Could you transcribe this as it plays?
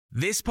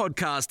This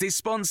podcast is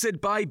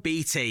sponsored by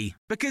BT,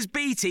 because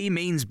BT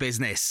means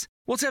business.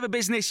 Whatever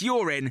business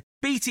you're in,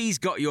 BT's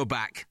got your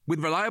back, with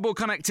reliable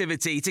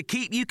connectivity to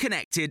keep you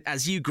connected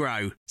as you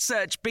grow.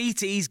 Search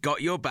BT's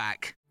got your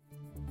back.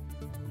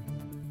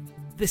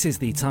 This is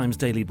the Times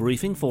Daily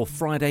Briefing for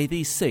Friday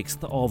the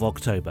 6th of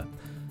October.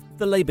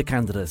 The Labour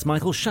candidate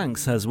Michael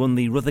Shanks has won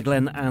the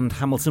Rutherglen and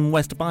Hamilton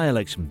West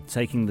by-election,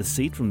 taking the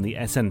seat from the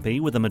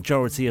SNP with a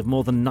majority of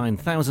more than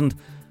 9,000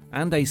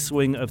 and a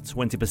swing of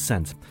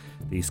 20%.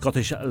 The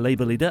Scottish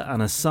Labour leader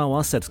Anna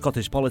Sarwar said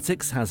Scottish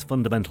politics has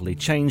fundamentally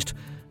changed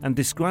and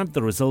described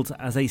the result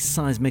as a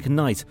seismic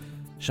night.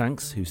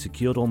 Shanks, who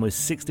secured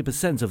almost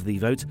 60% of the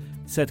vote,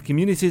 said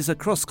communities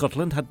across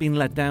Scotland had been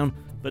let down,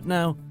 but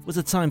now was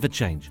a time for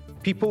change.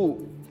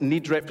 People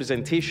need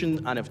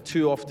representation and have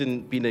too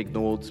often been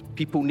ignored.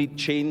 People need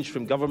change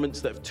from governments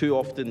that have too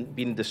often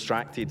been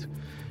distracted.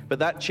 But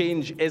that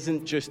change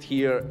isn't just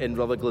here in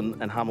Rutherglen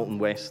and Hamilton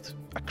West.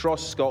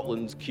 Across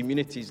Scotland,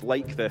 communities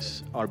like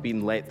this are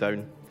being let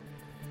down.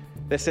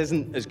 This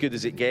isn't as good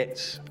as it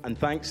gets, and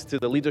thanks to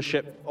the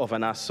leadership of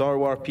Anna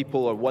Sarwar,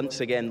 people are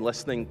once again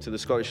listening to the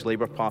Scottish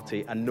Labour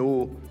Party and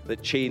know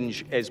that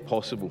change is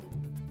possible.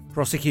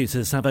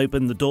 Prosecutors have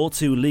opened the door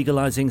to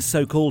legalising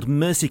so-called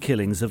mercy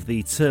killings of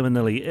the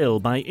terminally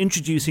ill by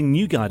introducing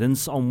new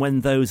guidance on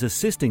when those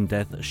assisting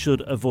death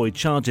should avoid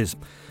charges.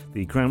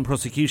 The Crown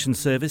Prosecution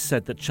Service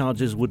said that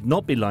charges would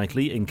not be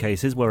likely in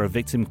cases where a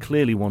victim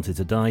clearly wanted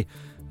to die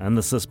and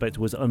the suspect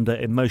was under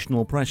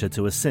emotional pressure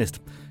to assist.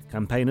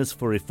 Campaigners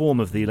for reform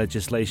of the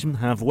legislation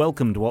have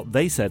welcomed what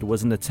they said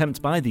was an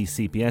attempt by the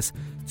CPS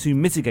to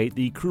mitigate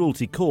the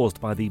cruelty caused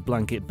by the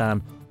blanket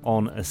ban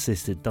on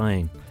assisted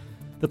dying.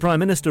 The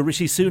Prime Minister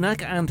Rishi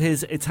Sunak and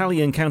his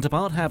Italian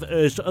counterpart have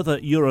urged other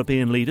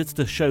European leaders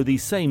to show the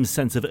same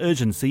sense of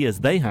urgency as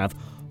they have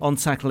on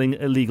tackling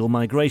illegal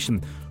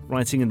migration.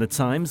 Writing in The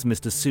Times,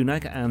 Mr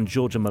Sunak and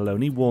Giorgia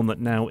Meloni warn that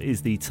now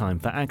is the time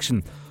for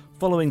action.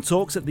 Following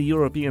talks at the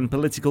European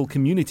Political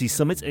Community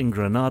Summit in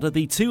Granada,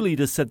 the two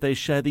leaders said they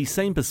share the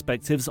same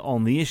perspectives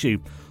on the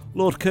issue.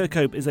 Lord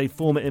Kirkhope is a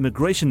former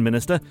immigration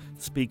minister.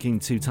 Speaking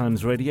to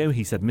Times Radio,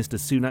 he said Mr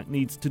Sunak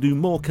needs to do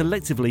more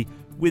collectively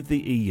with the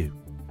EU.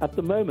 At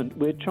the moment,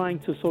 we're trying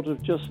to sort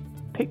of just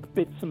pick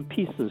bits and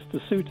pieces to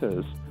suit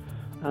us.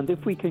 And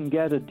if we can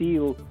get a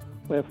deal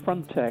where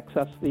Frontex,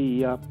 that's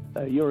the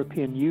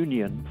European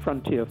Union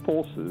frontier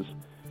forces,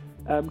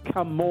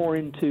 come more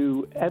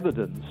into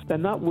evidence,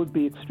 then that would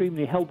be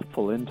extremely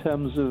helpful in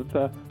terms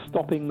of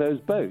stopping those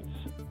boats.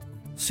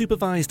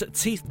 Supervised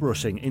teeth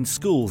brushing in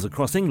schools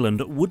across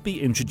England would be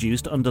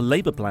introduced under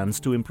Labour plans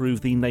to improve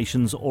the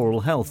nation's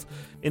oral health.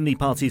 In the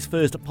party's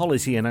first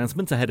policy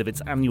announcement ahead of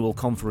its annual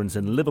conference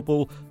in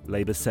Liverpool,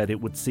 Labour said it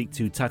would seek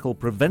to tackle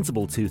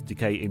preventable tooth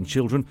decay in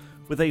children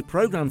with a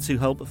programme to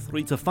help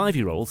 3 to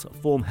 5-year-olds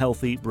form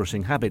healthy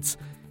brushing habits.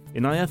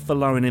 Inaya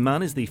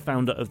Folarin-Iman is the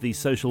founder of the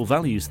social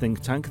values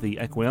think tank, the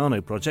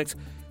Equiano Project.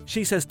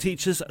 She says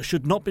teachers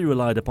should not be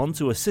relied upon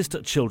to assist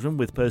children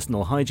with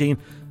personal hygiene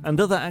and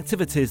other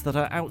activities that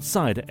are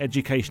outside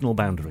educational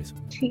boundaries.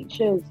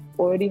 Teachers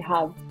already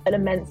have an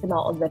immense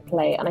amount on their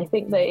plate, and I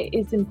think that it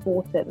is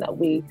important that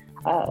we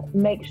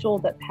make sure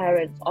that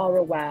parents are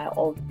aware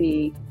of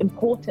the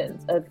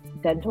importance of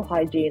dental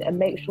hygiene and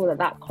make sure that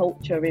that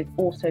culture is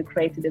also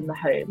created in the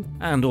home.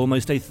 And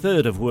almost a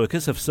third of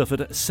workers have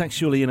suffered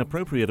sexually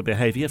inappropriate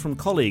behaviour from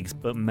colleagues,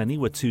 but many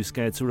were too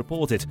scared to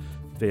report it,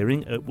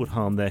 fearing it would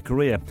harm their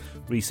career.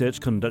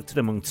 Research conducted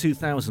among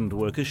 2,000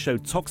 workers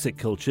showed toxic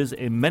cultures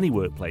in many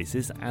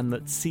workplaces and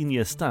that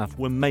senior staff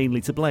were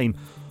mainly to blame.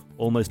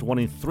 Almost 1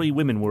 in 3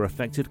 women were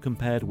affected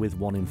compared with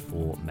 1 in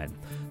 4 men.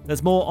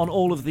 There's more on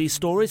all of these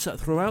stories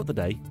throughout the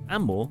day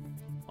and more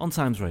on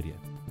Times Radio.